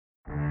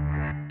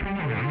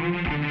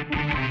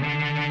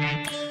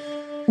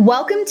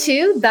Welcome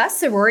to the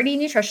Sorority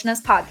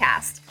Nutritionist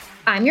Podcast.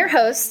 I'm your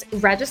host,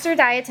 registered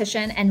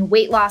dietitian and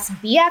weight loss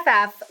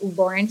BFF,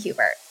 Lauren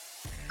Hubert.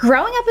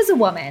 Growing up as a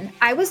woman,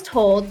 I was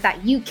told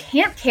that you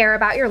can't care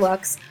about your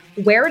looks,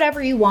 wear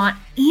whatever you want,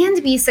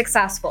 and be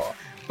successful.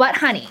 But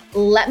honey,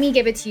 let me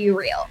give it to you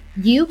real.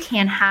 You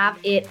can have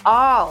it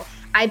all.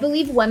 I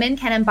believe women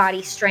can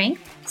embody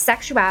strength,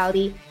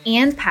 sexuality,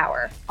 and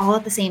power all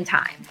at the same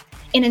time.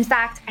 And in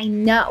fact, I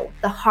know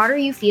the harder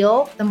you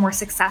feel, the more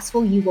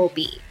successful you will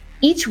be.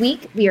 Each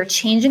week, we are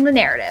changing the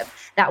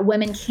narrative that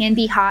women can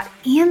be hot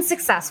and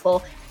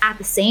successful at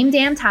the same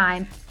damn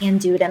time and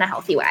do it in a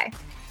healthy way.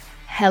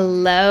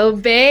 Hello,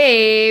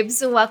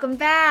 babes. Welcome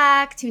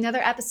back to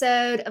another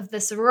episode of the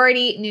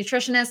Sorority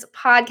Nutritionist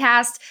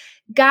Podcast.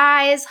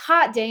 Guys,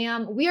 hot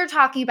damn, we are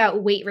talking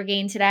about weight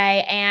regain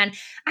today. And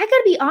I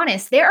gotta be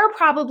honest, there are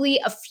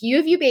probably a few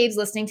of you babes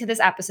listening to this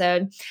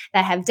episode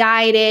that have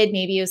dieted.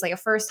 Maybe it was like a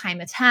first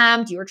time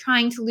attempt. You were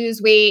trying to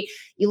lose weight.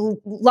 You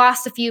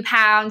lost a few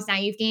pounds. Now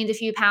you've gained a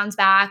few pounds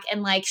back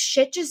and like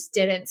shit just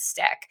didn't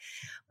stick.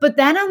 But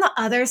then on the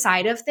other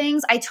side of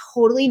things, I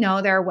totally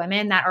know there are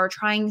women that are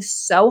trying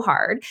so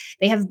hard.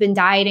 They have been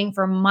dieting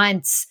for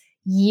months,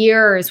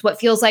 years, what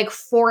feels like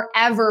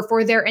forever,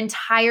 for their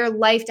entire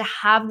life to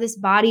have this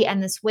body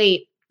and this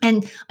weight.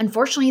 And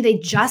unfortunately, they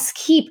just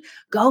keep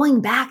going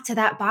back to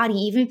that body,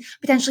 even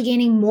potentially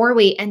gaining more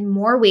weight,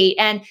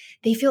 and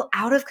they feel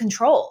out of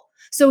control.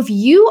 So if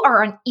you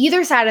are on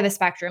either side of the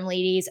spectrum,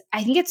 ladies,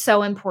 I think it's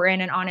so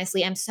important. And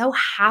honestly, I'm so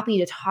happy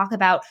to talk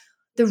about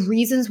the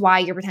reasons why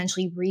you're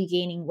potentially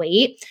regaining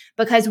weight,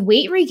 because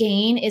weight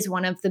regain is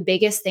one of the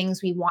biggest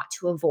things we want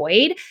to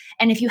avoid.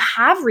 And if you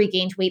have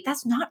regained weight,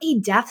 that's not a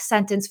death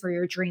sentence for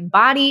your dream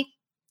body.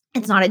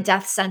 It's not a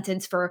death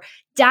sentence for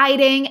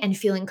dieting and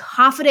feeling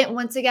confident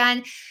once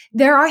again.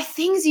 There are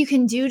things you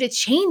can do to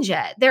change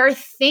it. There are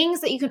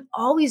things that you can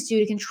always do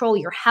to control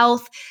your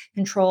health,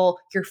 control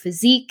your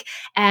physique,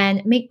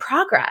 and make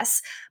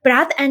progress. But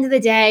at the end of the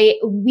day,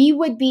 we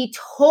would be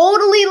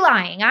totally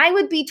lying. I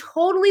would be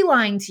totally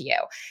lying to you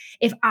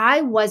if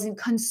I wasn't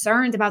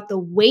concerned about the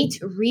weight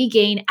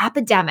regain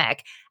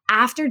epidemic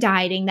after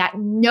dieting that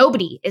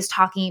nobody is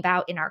talking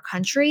about in our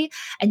country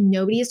and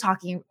nobody is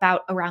talking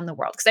about around the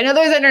world. Because I know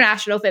there's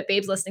international fit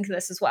babes listening to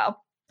this as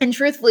well. And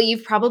truthfully,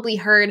 you've probably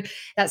heard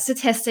that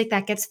statistic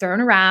that gets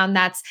thrown around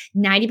that's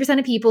 90%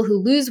 of people who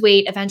lose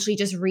weight eventually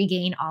just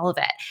regain all of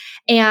it.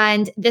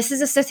 And this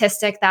is a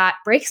statistic that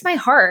breaks my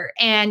heart.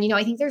 And,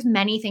 I think there's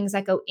many things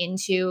that go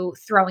into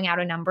throwing out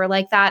a number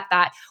like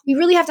that we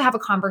really have to have a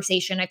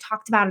conversation. I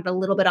talked about it a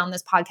little bit on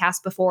this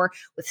podcast before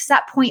with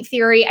set point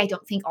theory. I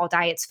don't think all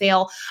diets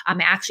fail. I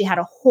actually had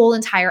a whole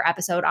entire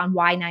episode on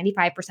why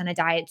 95% of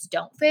diets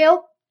don't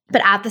fail.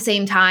 But at the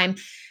same time,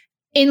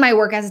 in my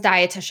work as a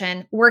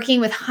dietitian,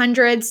 working with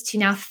hundreds to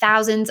now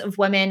thousands of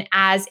women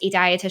as a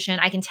dietitian,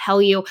 I can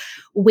tell you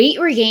weight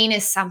regain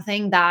is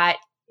something that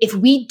if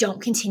we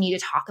don't continue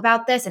to talk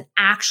about this and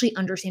actually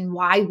understand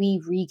why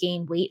we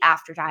regain weight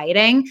after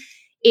dieting,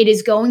 it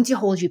is going to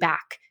hold you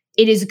back.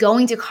 It is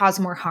going to cause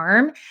more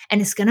harm,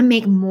 and it's going to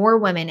make more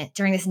women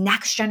during this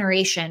next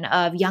generation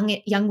of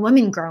young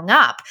women growing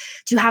up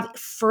to have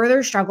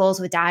further struggles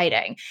with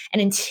dieting.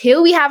 And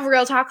until we have a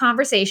real talk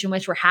conversation,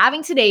 which we're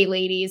having today,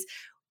 ladies,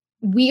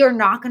 we are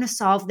not going to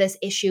solve this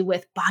issue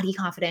with body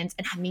confidence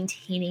and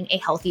maintaining a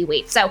healthy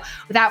weight. So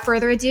without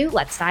further ado,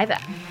 let's dive in.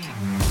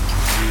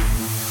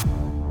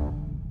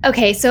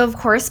 Okay, so of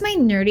course, my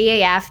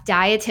nerdy AF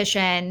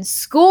dietitian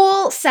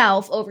school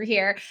self over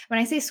here. When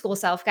I say school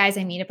self, guys,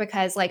 I mean it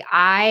because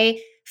I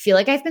feel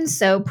like I've been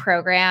so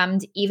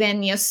programmed,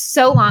 even,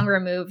 so long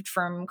removed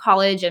from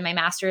college and my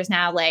master's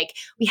now.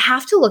 We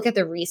have to look at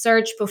the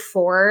research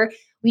before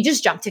we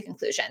just jump to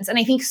conclusions. And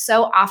I think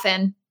so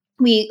often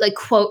we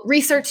quote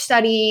research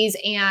studies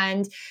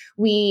and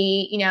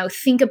we,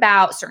 think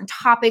about certain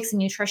topics in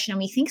nutrition and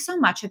we think so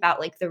much about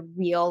the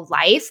real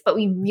life, but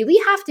we really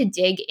have to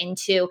dig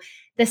into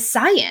the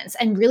science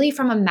and really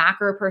from a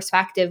macro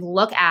perspective,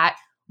 look at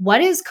what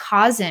is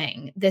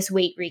causing this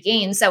weight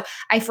regain. So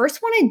I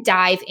first want to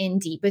dive in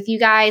deep with you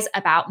guys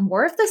about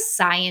more of the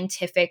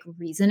scientific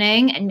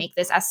reasoning and make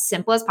this as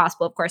simple as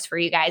possible, of course, for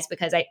you guys,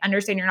 because I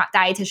understand you're not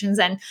dietitians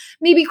and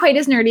maybe quite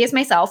as nerdy as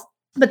myself.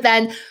 But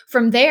then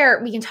from there,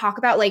 we can talk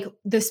about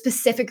the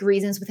specific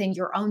reasons within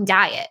your own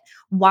diet,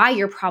 why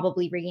you're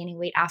probably regaining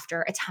weight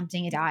after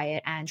attempting a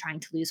diet and trying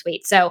to lose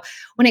weight. So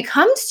when it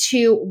comes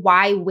to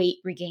why weight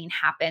regain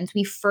happens,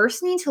 we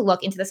first need to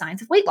look into the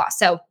science of weight loss.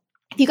 So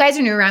if you guys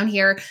are new around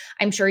here,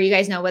 I'm sure you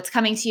guys know what's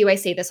coming to you. I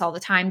say this all the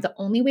time. The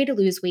only way to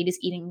lose weight is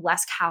eating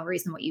less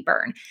calories than what you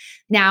burn.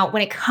 Now,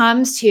 when it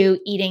comes to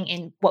eating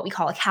in what we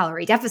call a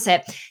calorie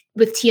deficit,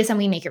 with TSM,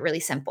 we make it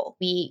really simple.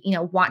 We,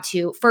 want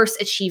to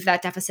first achieve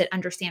that deficit,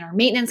 understand our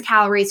maintenance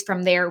calories.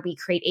 From there, we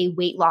create a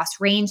weight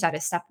loss range. That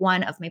is step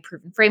one of my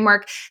proven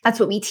framework. That's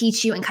what we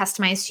teach you and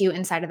customize to you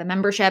inside of the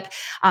membership.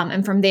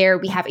 And from there,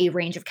 we have a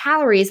range of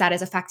calories that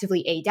is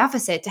effectively a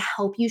deficit to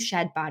help you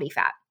shed body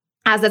fat.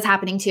 As that's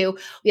happening too,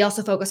 we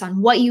also focus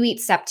on what you eat,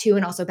 step 2,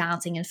 and also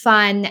balancing and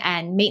fun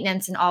and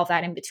maintenance and all of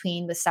that in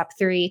between with step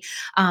 3.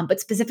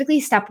 But specifically,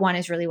 step 1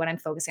 is really what I'm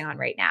focusing on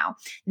right now.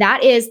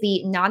 That is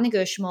the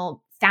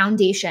non-negotiable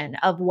foundation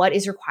of what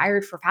is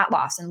required for fat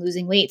loss and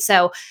losing weight.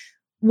 So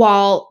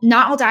while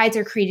not all diets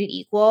are created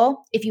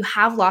equal, if you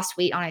have lost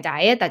weight on a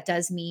diet, that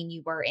does mean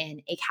you were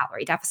in a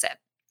calorie deficit.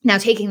 Now,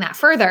 taking that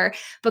further,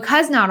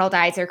 because not all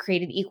diets are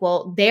created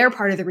equal, they're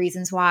part of the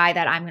reasons why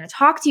that I'm going to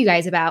talk to you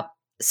guys about,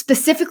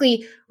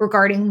 specifically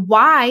regarding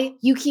why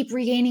you keep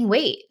regaining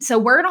weight. So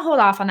we're going to hold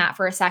off on that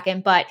for a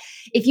second. But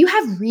if you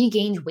have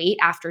regained weight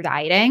after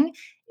dieting,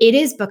 it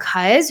is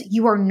because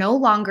you are no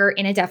longer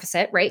in a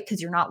deficit, right?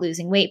 Because you're not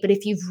losing weight. But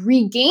if you've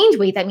regained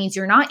weight, that means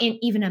you're not in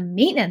even a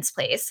maintenance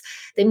place.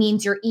 That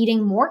means you're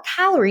eating more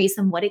calories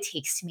than what it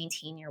takes to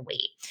maintain your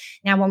weight.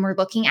 Now, when we're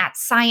looking at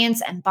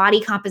science and body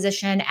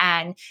composition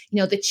and,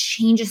 the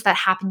changes that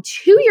happen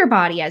to your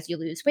body as you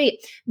lose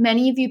weight,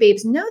 many of you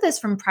babes know this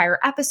from prior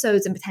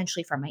episodes and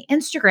potentially from my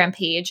Instagram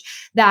page,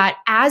 that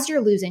as you're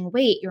losing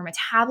weight, your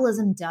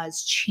metabolism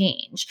does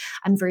change.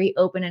 I'm very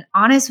open and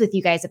honest with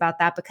you guys about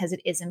that because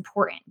it is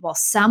important. While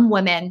some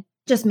women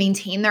just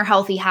maintain their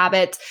healthy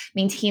habits,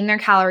 maintain their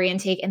calorie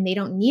intake, and they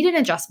don't need an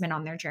adjustment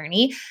on their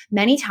journey,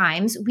 many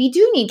times we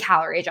do need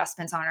calorie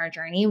adjustments on our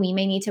journey. We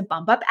may need to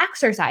bump up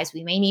exercise.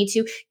 We may need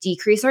to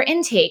decrease our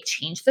intake,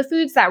 change the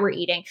foods that we're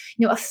eating,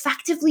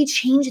 effectively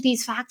change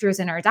these factors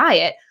in our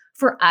diet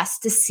for us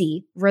to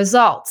see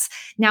results.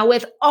 Now,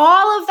 with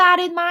all of that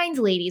in mind,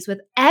 ladies, with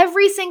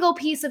every single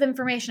piece of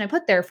information I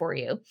put there for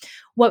you,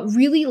 what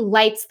really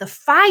lights the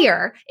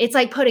fire, it's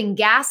like putting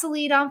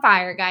gasoline on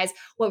fire, guys.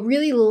 What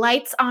really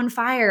lights on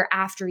fire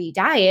after you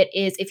diet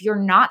is if you're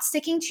not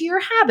sticking to your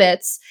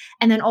habits,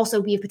 and then also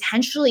we've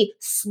potentially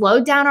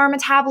slowed down our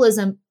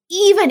metabolism,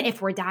 even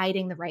if we're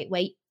dieting the right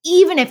way,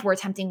 even if we're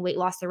attempting weight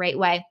loss the right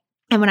way.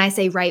 And when I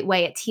say right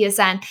way at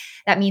TSN,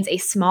 that means a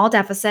small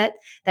deficit.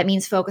 That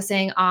means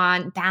focusing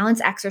on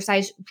balanced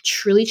exercise,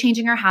 truly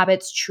changing our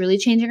habits, truly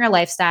changing our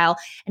lifestyle,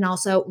 and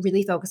also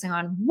really focusing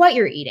on what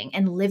you're eating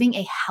and living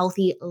a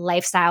healthy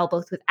lifestyle,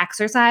 both with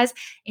exercise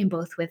and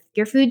both with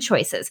your food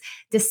choices.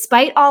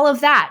 Despite all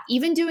of that,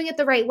 even doing it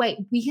the right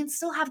way, we can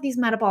still have these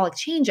metabolic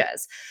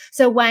changes.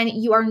 So when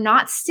you are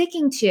not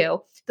sticking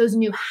to those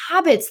new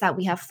habits that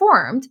we have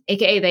formed,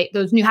 aka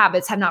those new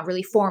habits have not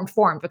really formed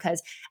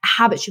because a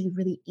habit should be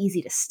really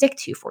easy to stick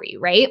to for you,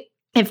 right?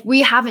 If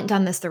we haven't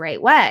done this the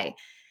right way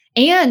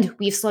and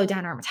we've slowed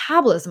down our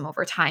metabolism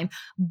over time,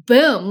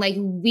 boom, like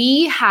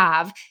we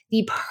have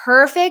the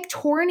perfect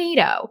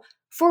tornado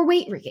for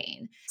weight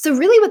regain. So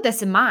really with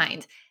this in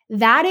mind,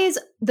 that is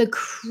the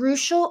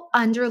crucial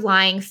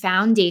underlying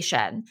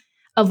foundation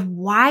of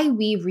why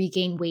we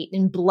regain weight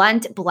in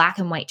blunt black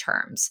and white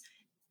terms.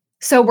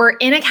 So we're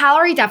in a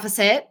calorie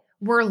deficit,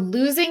 we're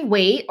losing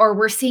weight, or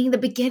we're seeing the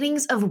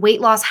beginnings of weight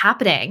loss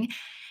happening.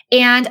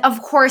 And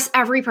of course,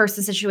 every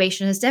person's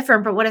situation is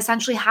different, but what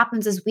essentially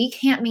happens is we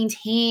can't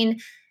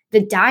maintain the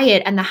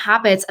diet and the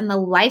habits and the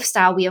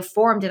lifestyle we have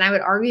formed. And I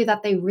would argue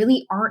that they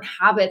really aren't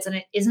habits and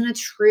it isn't a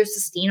true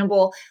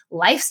sustainable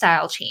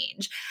lifestyle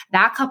change.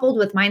 That coupled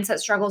with mindset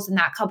struggles and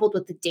that coupled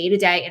with the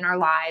day-to-day in our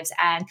lives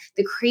and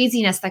the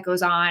craziness that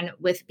goes on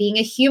with being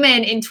a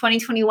human in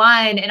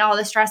 2021 and all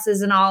the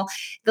stresses and all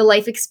the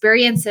life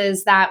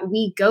experiences that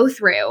we go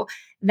through,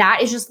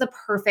 that is just the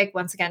perfect,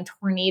 once again,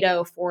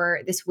 tornado for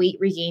this weight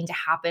regain to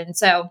happen.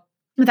 So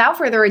without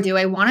further ado,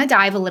 I want to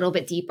dive a little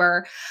bit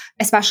deeper,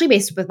 especially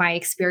based with my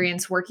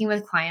experience working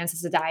with clients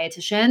as a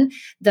dietitian.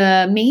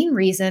 The main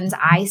reasons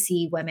I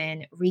see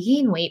women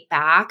regain weight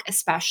back,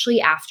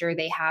 especially after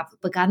they have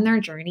begun their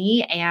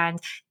journey and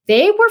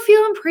they were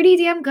feeling pretty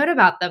damn good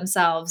about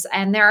themselves.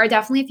 And there are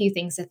definitely a few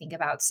things to think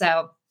about.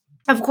 So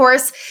of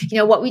course,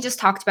 what we just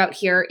talked about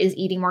here is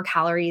eating more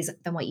calories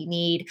than what you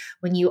need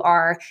when you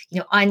are,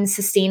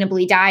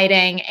 unsustainably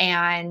dieting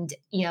and,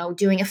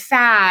 doing a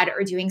fad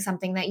or doing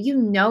something that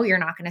you're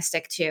not going to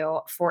stick to.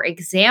 For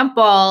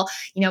example,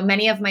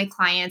 many of my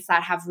clients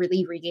that have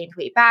really regained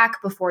weight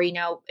back before,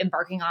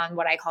 embarking on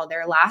what I call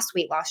their last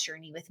weight loss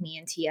journey with me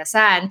in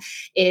TSN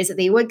is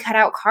they would cut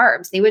out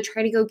carbs. They would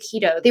try to go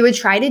keto. They would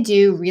try to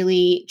do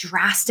really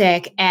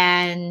drastic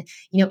and,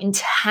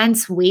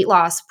 intense weight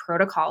loss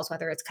protocols,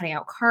 whether it's cutting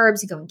out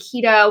carbs, going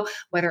keto,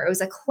 whether it was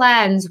a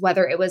cleanse,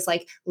 whether it was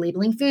like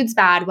labeling foods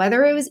bad,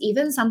 whether it was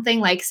even something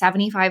like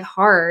 75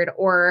 hard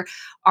or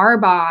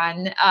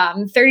Arbonne,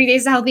 30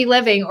 days of healthy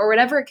living or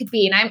whatever it could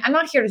be. And I'm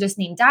not here to just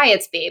name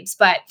diets, babes,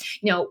 but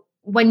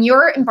when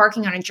you're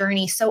embarking on a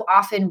journey, so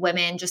often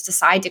women just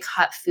decide to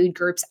cut food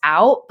groups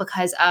out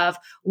because of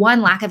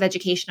one, lack of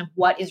education of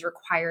what is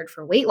required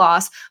for weight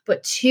loss,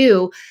 but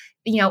two,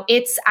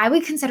 I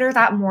would consider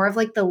that more of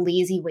like the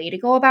lazy way to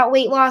go about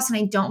weight loss. And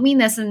I don't mean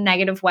this in a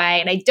negative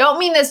way. And I don't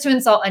mean this to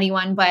insult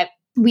anyone, but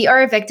we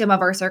are a victim of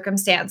our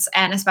circumstance,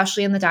 and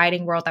especially in the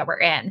dieting world that we're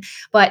in.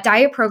 But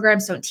diet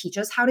programs don't teach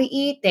us how to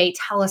eat. They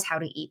tell us how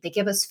to eat. They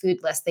give us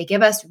food lists. They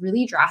give us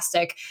really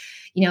drastic,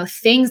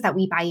 things that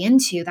we buy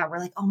into that we're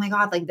like, oh my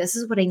God, like this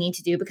is what I need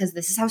to do because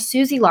this is how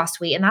Susie lost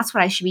weight and that's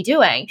what I should be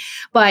doing.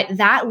 But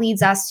that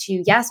leads us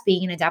to, yes,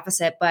 being in a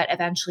deficit, but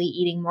eventually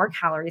eating more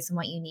calories than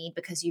what you need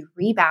because you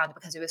rebound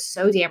because it was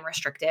so damn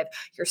restrictive.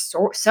 You're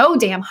so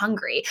damn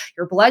hungry.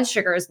 Your blood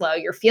sugar is low.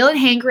 You're feeling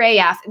hangry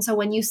AF. And so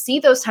when you see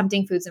those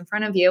tempting foods in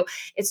front of you,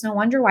 it's no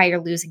wonder why you're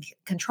losing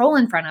control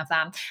in front of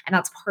them. And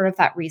that's part of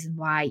that reason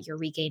why you're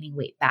regaining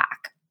weight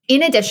back.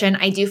 In addition,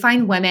 I do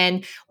find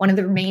women, one of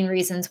the main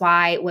reasons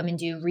why women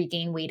do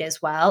regain weight as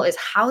well is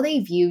how they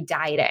view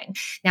dieting.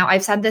 Now,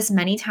 I've said this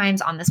many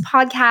times on this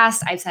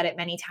podcast. I've said it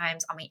many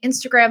times on my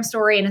Instagram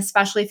story, and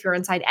especially if you're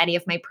inside any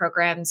of my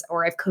programs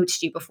or I've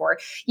coached you before,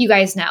 you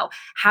guys know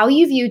how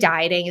you view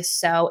dieting is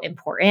so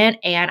important.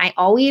 And I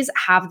always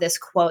have this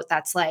quote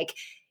that's like,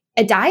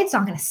 a diet's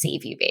not going to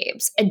save you,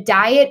 babes. A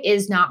diet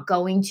is not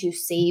going to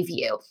save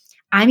you.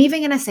 I'm even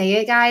going to say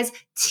it, guys,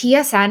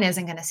 TSN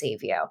isn't going to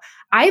save you.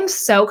 I am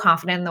so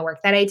confident in the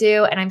work that I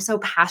do, and I'm so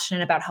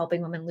passionate about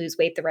helping women lose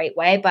weight the right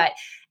way. But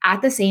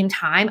at the same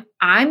time,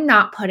 I'm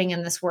not putting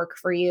in this work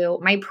for you.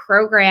 My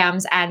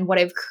programs and what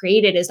I've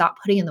created is not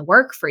putting in the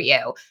work for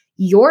you.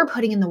 You're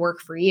putting in the work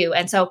for you.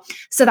 And so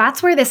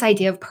that's where this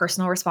idea of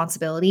personal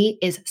responsibility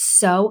is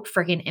so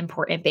freaking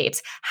important,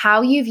 babes.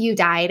 How you view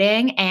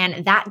dieting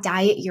and that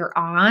diet you're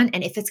on,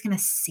 and if it's going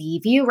to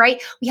save you,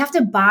 right? We have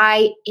to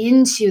buy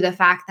into the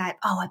fact that,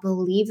 oh, I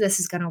believe this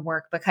is going to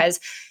work because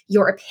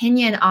your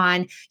opinion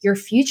on your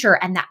future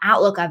and the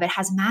outlook of it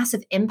has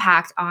massive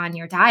impact on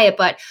your diet.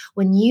 But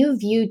when you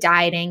view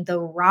dieting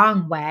the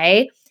wrong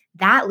way,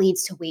 that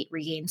leads to weight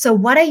regain. So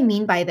what I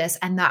mean by this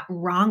and that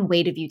wrong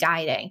way to view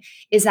dieting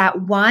is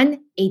that one,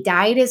 a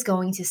diet is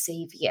going to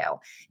save you,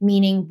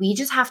 meaning we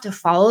just have to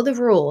follow the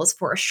rules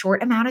for a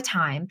short amount of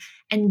time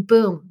and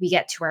boom, we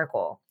get to our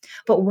goal.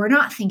 But we're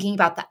not thinking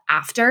about the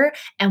after,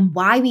 and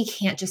why we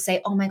can't just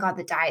say, oh my God,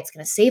 the diet's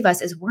going to save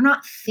us is we're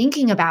not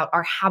thinking about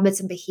our habits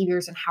and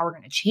behaviors and how we're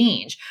going to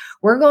change.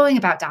 We're going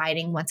about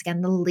dieting, once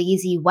again, the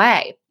lazy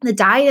way. The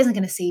diet isn't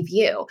going to save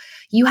you.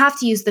 You have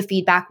to use the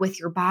feedback with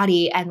your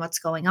body and what's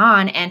going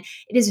on. And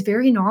it is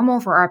very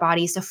normal for our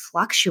bodies to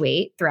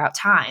fluctuate throughout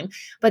time.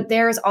 But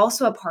there's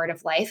also a part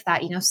of life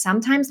that,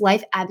 sometimes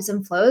life ebbs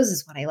and flows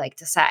is what I like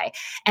to say.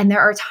 And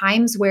there are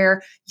times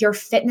where your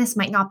fitness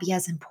might not be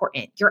as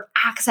important. Your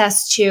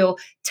access to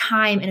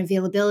time and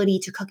availability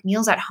to cook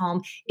meals at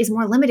home is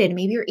more limited.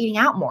 Maybe you're eating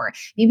out more.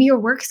 Maybe your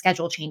work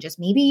schedule changes.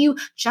 Maybe you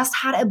just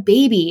had a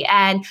baby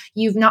and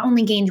you've not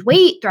only gained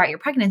weight throughout your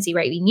pregnancy,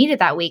 right? You needed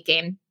that weight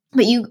gain,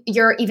 but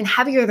you're even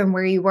heavier than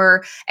where you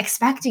were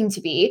expecting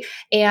to be,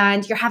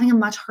 and you're having a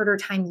much harder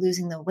time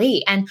losing the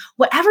weight. And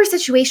whatever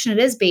situation it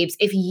is, babes,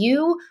 if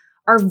you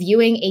are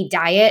viewing a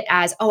diet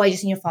as, oh, I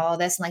just need to follow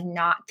this and like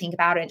not think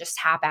about it and just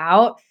tap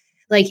out,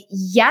 like,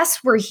 yes,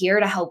 we're here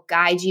to help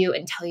guide you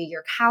and tell you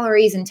your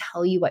calories and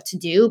tell you what to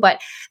do,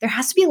 but there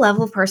has to be a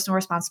level of personal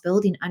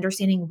responsibility and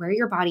understanding where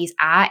your body's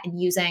at and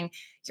using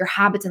your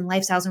habits and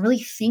lifestyles and really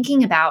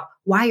thinking about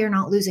why you're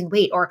not losing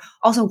weight or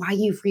also why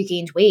you've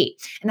regained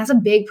weight. And that's a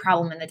big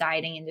problem in the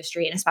dieting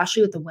industry, and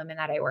especially with the women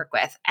that I work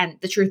with. And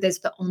the truth is,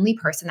 the only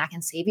person that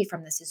can save you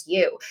from this is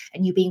you,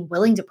 and you being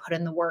willing to put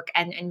in the work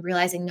and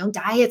realizing no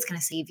diet's going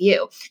to save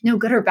you. No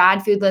good or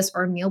bad food list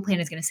or meal plan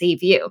is going to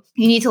save you.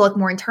 You need to look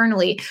more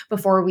internally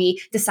before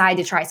we decide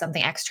to try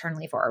something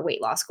externally for our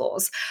weight loss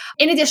goals.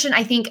 In addition,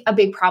 I think a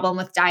big problem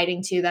with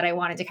dieting too that I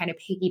wanted to kind of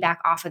piggyback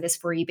off of this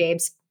for you,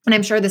 babes, and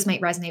I'm sure this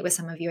might resonate with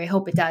some of you. I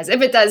hope it does.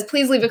 If it does,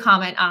 please leave a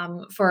comment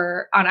on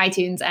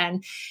iTunes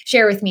and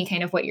share with me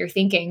kind of what you're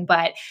thinking.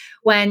 But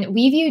when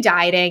we view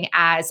dieting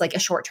as like a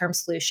short-term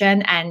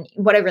solution, and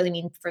what I really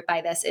mean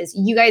by this is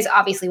you guys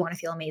obviously want to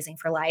feel amazing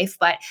for life,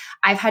 but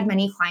I've had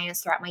many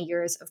clients throughout my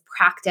years of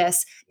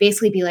practice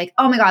basically be like,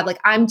 oh my God, like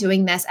I'm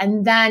doing this.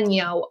 And then,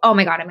 oh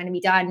my God, I'm going to be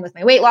done with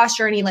my weight loss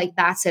journey. Like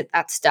that's it,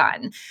 that's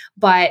done.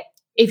 But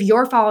if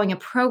you're following a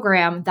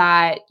program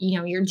that,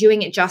 you're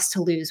doing it just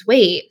to lose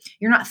weight,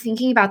 you're not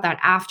thinking about that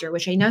after,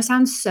 which I know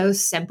sounds so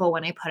simple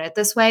when I put it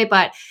this way,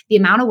 but the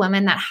amount of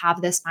women that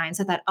have this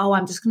mindset that, oh,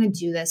 I'm just going to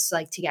do this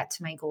like to get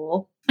to my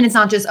goal. And it's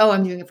not just, oh,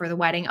 I'm doing it for the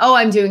wedding. Oh,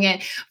 I'm doing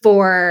it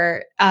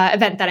for an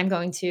event that I'm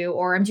going to,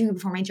 or I'm doing it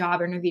before my job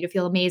interview to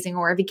feel amazing,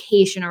 or a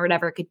vacation or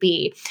whatever it could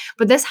be.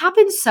 But this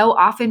happens so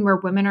often where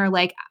women are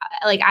like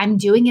I'm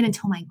doing it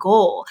until my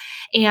goal.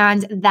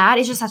 And that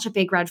is just such a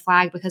big red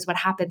flag, because what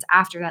happens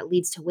after that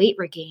leads to weight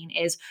regain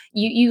is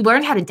you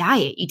learned how to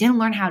diet. You didn't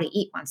learn how to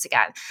eat once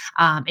again.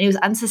 And it was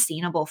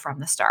unsustainable from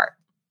the start.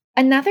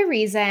 Another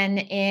reason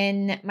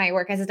in my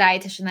work as a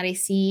dietitian that I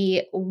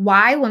see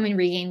why women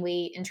regain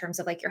weight in terms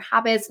of like your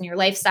habits and your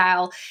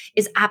lifestyle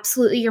is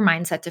absolutely your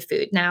mindset to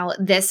food. Now,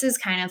 this is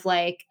kind of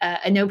like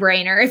a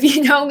no-brainer if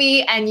you know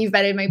me and you've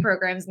been in my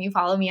programs and you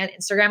follow me on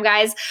Instagram,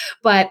 guys,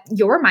 but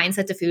your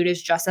mindset to food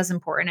is just as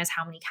important as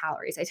how many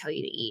calories I tell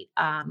you to eat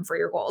for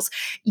your goals.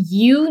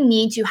 You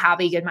need to have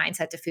a good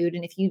mindset to food.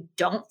 And if you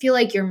don't feel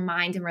like your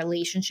mind and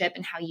relationship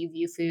and how you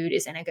view food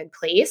is in a good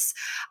place,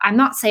 I'm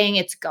not saying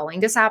it's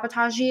going to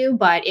sabotage you. you,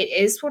 but it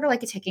is sort of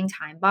like a ticking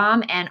time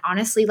bomb. And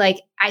honestly, like,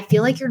 I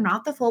feel like you're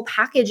not the full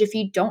package if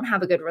you don't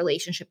have a good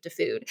relationship to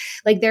food.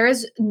 Like, there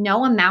is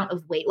no amount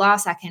of weight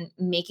loss that can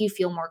make you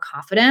feel more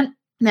confident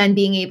than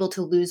being able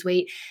to lose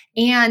weight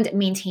and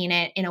maintain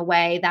it in a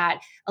way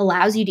that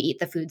allows you to eat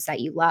the foods that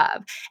you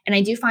love. And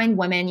I do find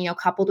women,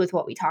 coupled with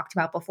what we talked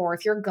about before,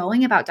 if you're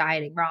going about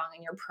dieting wrong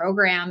and your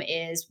program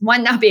is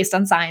one, not based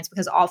on science,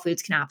 because all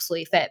foods can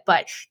absolutely fit,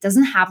 but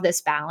doesn't have this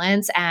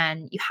balance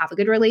and you have a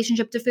good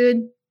relationship to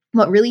food,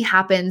 what really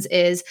happens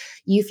is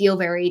you feel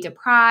very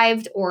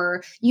deprived,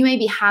 or you may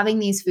be having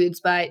these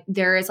foods, but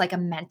there is like a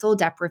mental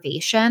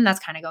deprivation that's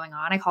kind of going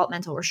on. I call it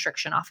mental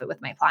restriction off it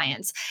with my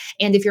clients.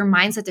 And if your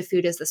mindset to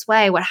food is this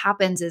way, what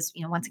happens is,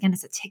 once again,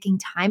 it's a ticking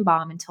time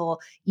bomb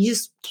until you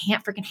just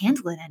can't freaking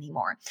handle it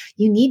anymore.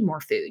 You need more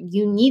food.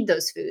 You need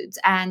those foods.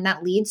 And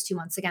that leads to,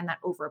 once again, that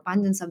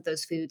overabundance of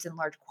those foods in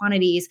large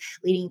quantities,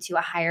 leading to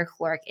a higher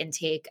caloric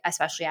intake,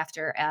 especially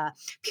after a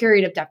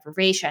period of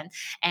deprivation.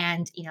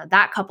 And,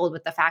 that coupled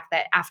with the fact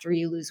that after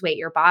you lose weight,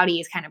 your body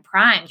is kind of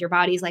primed. Your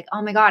body's like,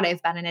 oh my God,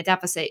 I've been in a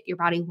deficit. Your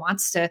body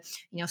wants to,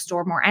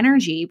 store more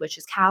energy, which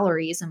is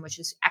calories and which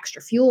is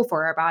extra fuel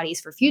for our bodies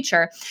for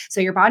future.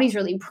 So your body's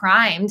really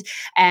primed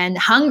and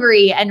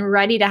hungry and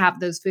ready to have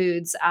those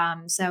foods.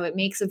 So it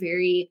makes a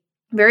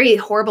very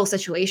horrible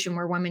situation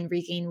where women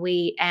regain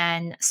weight.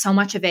 And so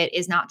much of it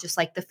is not just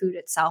like the food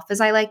itself, as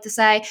I like to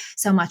say,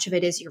 so much of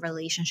it is your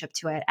relationship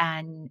to it.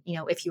 And,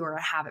 if you were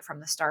to have it from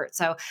the start.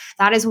 So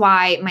that is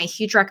why my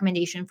huge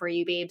recommendation for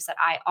you, babes, that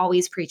I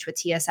always preach with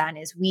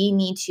TSN is we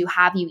need to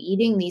have you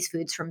eating these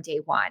foods from day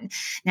one.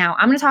 Now,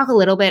 I'm going to talk a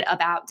little bit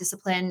about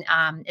discipline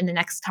in the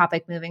next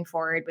topic moving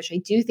forward, which I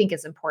do think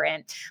is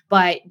important,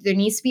 but there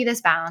needs to be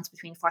this balance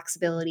between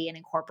flexibility and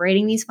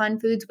incorporating these fun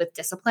foods with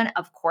discipline.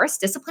 Of course,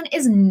 discipline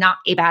is not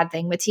a bad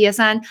thing with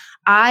TSN.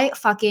 I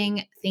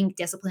fucking think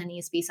discipline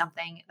needs to be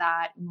something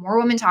that more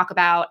women talk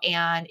about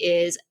and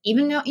is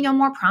even,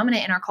 more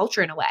prominent in our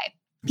culture in a way.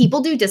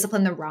 People do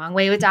discipline the wrong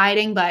way with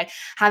dieting, but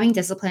having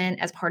discipline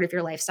as part of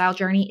your lifestyle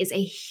journey is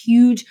a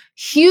huge,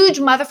 huge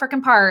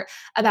motherfucking part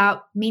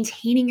about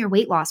maintaining your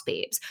weight loss,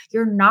 babes.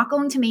 You're not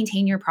going to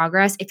maintain your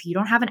progress if you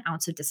don't have an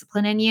ounce of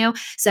discipline in you.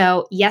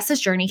 So yes,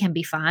 this journey can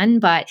be fun,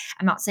 but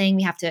I'm not saying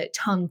we have to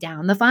tone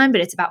down the fun,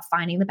 but it's about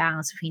finding the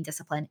balance between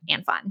discipline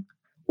and fun.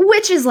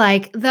 Which is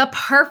like the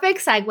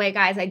perfect segue,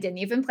 guys. I didn't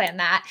even plan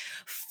that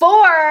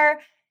for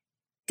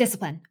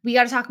discipline. We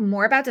got to talk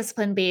more about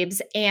discipline,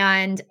 babes.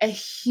 And a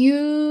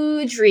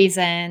huge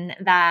reason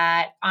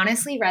that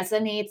honestly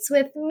resonates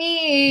with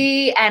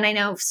me, and I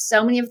know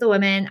so many of the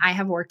women I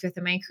have worked with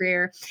in my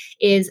career,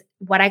 is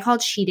what I call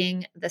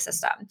cheating the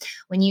system.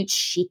 When you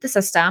cheat the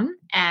system,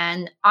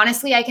 and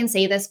honestly, I can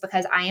say this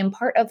because I am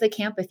part of the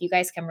camp, if you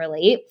guys can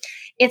relate.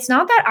 It's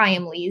not that I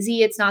am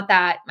lazy. It's not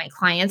that my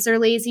clients are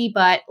lazy,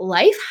 but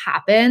life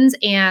happens.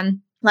 And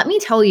let me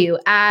tell you,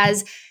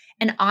 as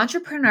an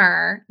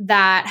entrepreneur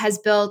that has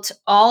built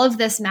all of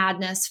this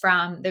madness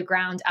from the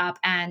ground up,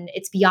 and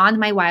it's beyond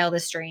my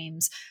wildest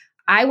dreams.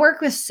 I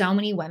work with so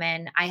many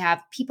women. I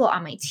have people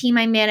on my team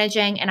I'm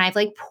managing, and I've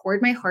like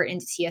poured my heart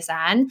into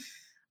TSN.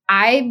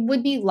 I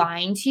would be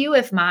lying to you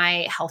if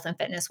my health and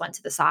fitness went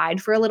to the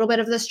side for a little bit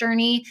of this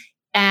journey.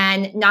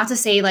 And not to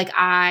say like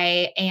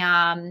I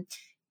am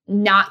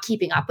not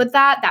keeping up with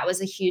that. That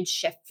was a huge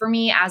shift for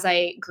me as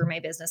I grew my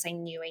business. I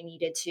knew I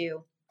needed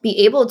to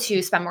be able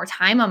to spend more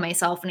time on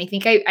myself. And I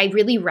think I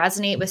really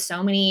resonate with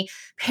so many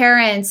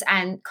parents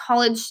and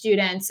college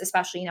students,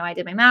 especially, I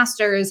did my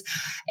master's,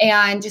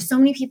 and just so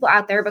many people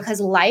out there, because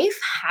life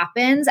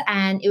happens.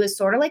 And it was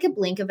sort of like a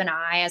blink of an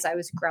eye as I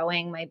was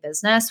growing my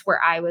business,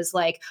 where I was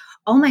like,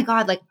 oh my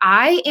God, like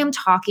I am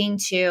talking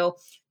to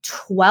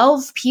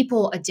 12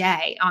 people a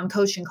day on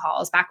coaching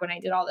calls back when I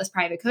did all this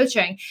private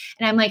coaching.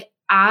 And I'm like,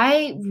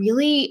 I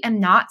really am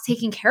not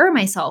taking care of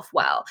myself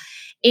well.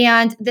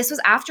 And this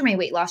was after my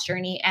weight loss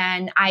journey.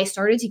 And I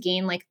started to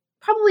gain like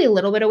probably a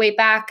little bit of weight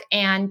back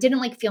and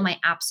didn't like feel my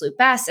absolute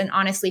best. And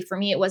honestly, for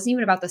me, it wasn't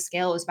even about the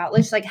scale. It was about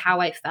just like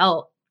how I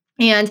felt.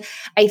 And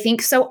I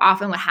think so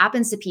often what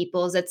happens to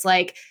people is it's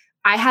like,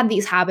 I had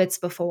these habits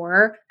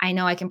before. I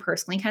know I can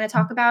personally kind of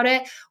talk about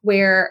it,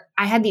 where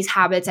I had these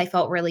habits. I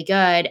felt really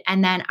good.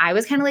 And then I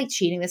was kind of like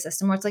cheating the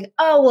system, where it's like,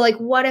 oh, well, like,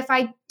 what if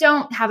I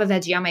don't have a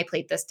veggie on my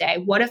plate this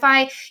day? What if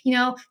I,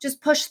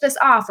 just push this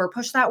off, or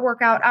push that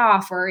workout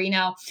off, or,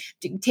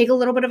 take a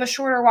little bit of a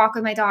shorter walk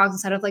with my dogs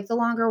instead of like the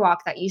longer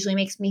walk that usually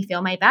makes me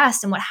feel my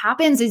best. And what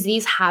happens is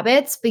these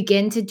habits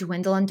begin to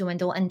dwindle and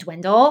dwindle and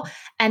dwindle.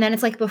 And then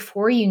it's like,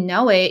 before you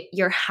know it,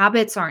 your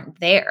habits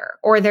aren't there,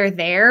 or they're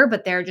there,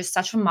 but they're just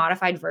such a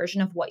modified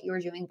version of what you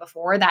were doing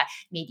before that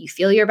made you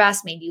feel your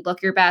best, made you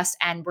look your best,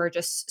 and were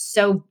just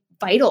so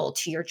vital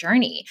to your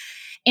journey.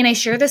 And I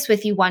share this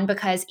with you, one,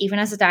 because even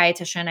as a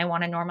dietitian, I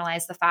want to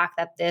normalize the fact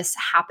that this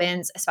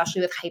happens,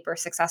 especially with hyper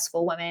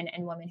successful women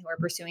and women who are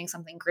pursuing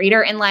something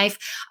greater in life.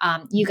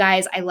 You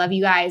guys, I love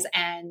you guys.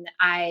 And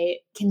I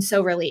can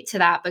so relate to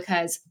that,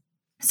 because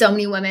so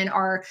many women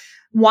are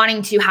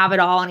wanting to have it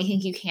all. And I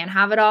think you can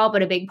have it all,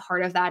 but a big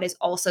part of that is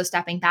also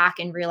stepping back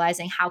and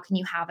realizing how can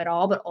you have it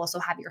all, but also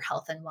have your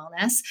health and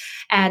wellness.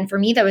 And for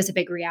me, that was a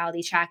big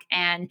reality check.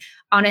 And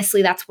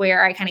honestly, that's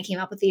where I kind of came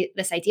up with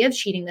this idea of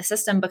cheating the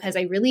system, because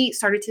I really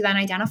started to then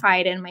identify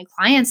it in my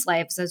clients'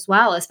 lives as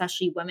well,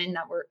 especially women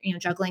that were,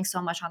 juggling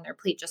so much on their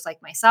plate, just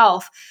like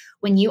myself.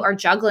 When you are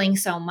juggling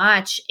so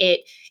much,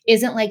 it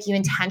isn't like you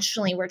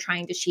intentionally were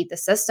trying to cheat the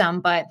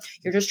system, but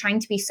you're just trying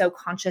to be so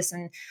conscious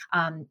and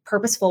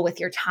purposeful with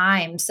your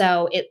time.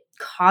 So it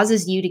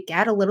causes you to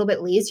get a little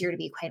bit lazier, to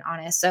be quite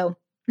honest. So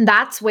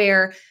that's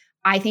where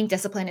I think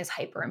discipline is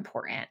hyper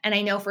important. And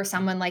I know for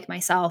someone like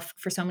myself,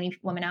 for so many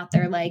women out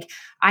there, like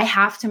I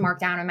have to mark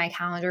down on my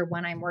calendar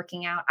when I'm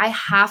working out. I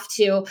have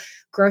to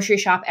grocery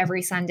shop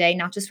every Sunday,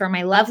 not just for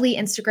my lovely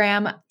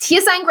Instagram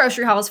TSN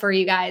grocery hauls for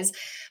you guys,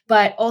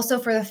 but also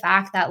for the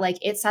fact that like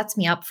it sets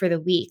me up for the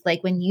week.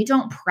 Like when you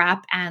don't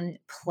prep and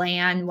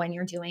plan when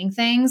you're doing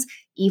things,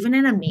 even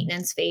in a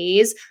maintenance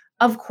phase,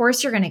 of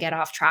course you're going to get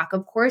off track.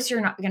 Of course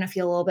you're not going to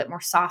feel a little bit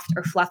more soft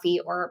or fluffy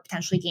or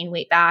potentially gain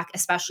weight back,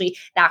 especially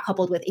that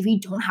coupled with if you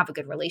don't have a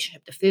good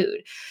relationship to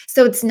food.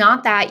 So it's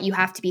not that you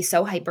have to be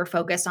so hyper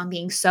focused on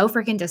being so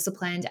freaking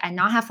disciplined and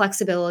not have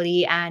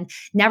flexibility and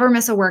never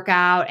miss a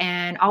workout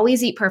and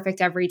always eat perfect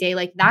every day.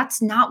 Like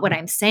that's not what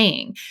I'm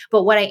saying.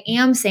 But what I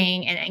am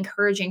saying and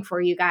encouraging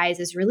for you guys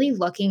is really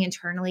looking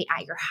internally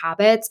at your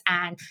habits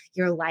and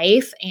your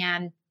life,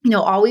 and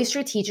always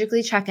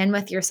strategically check in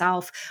with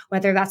yourself,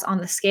 whether that's on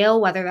the scale,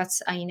 whether that's,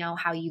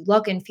 how you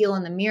look and feel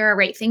in the mirror,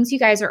 right? Things you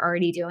guys are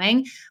already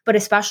doing, but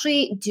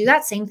especially do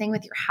that same thing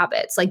with your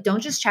habits. Like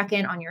don't just check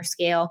in on your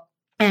scale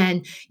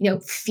and,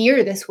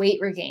 fear this weight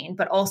regain,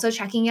 but also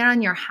checking in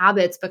on your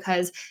habits,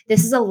 because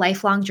this is a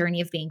lifelong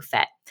journey of being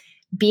fit.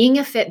 Being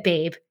a fit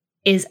babe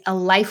is a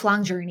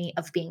lifelong journey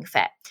of being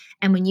fit.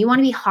 And when you want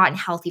to be hot and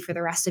healthy for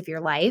the rest of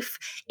your life,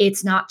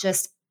 it's not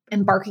just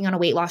embarking on a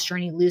weight loss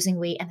journey, losing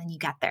weight, and then you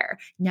get there.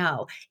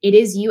 No, it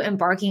is you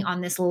embarking on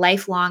this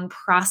lifelong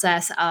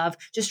process of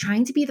just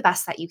trying to be the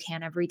best that you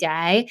can every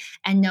day,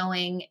 and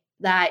knowing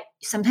that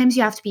sometimes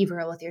you have to be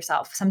real with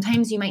yourself.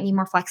 Sometimes you might need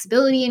more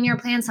flexibility in your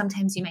plan.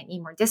 Sometimes you might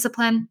need more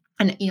discipline.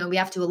 And, we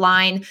have to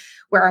align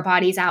where our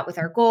body's at with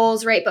our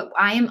goals, right? But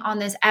I am on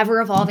this ever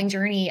evolving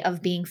journey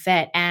of being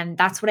fit. And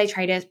that's what I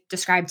try to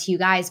describe to you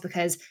guys,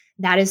 because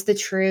that is the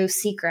true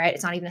secret.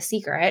 It's not even a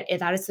secret.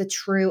 That is the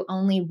true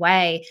only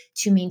way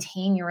to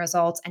maintain your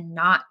results and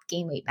not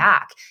gain weight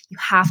back. You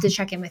have to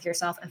check in with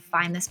yourself and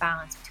find this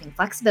balance between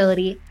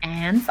flexibility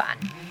and fun.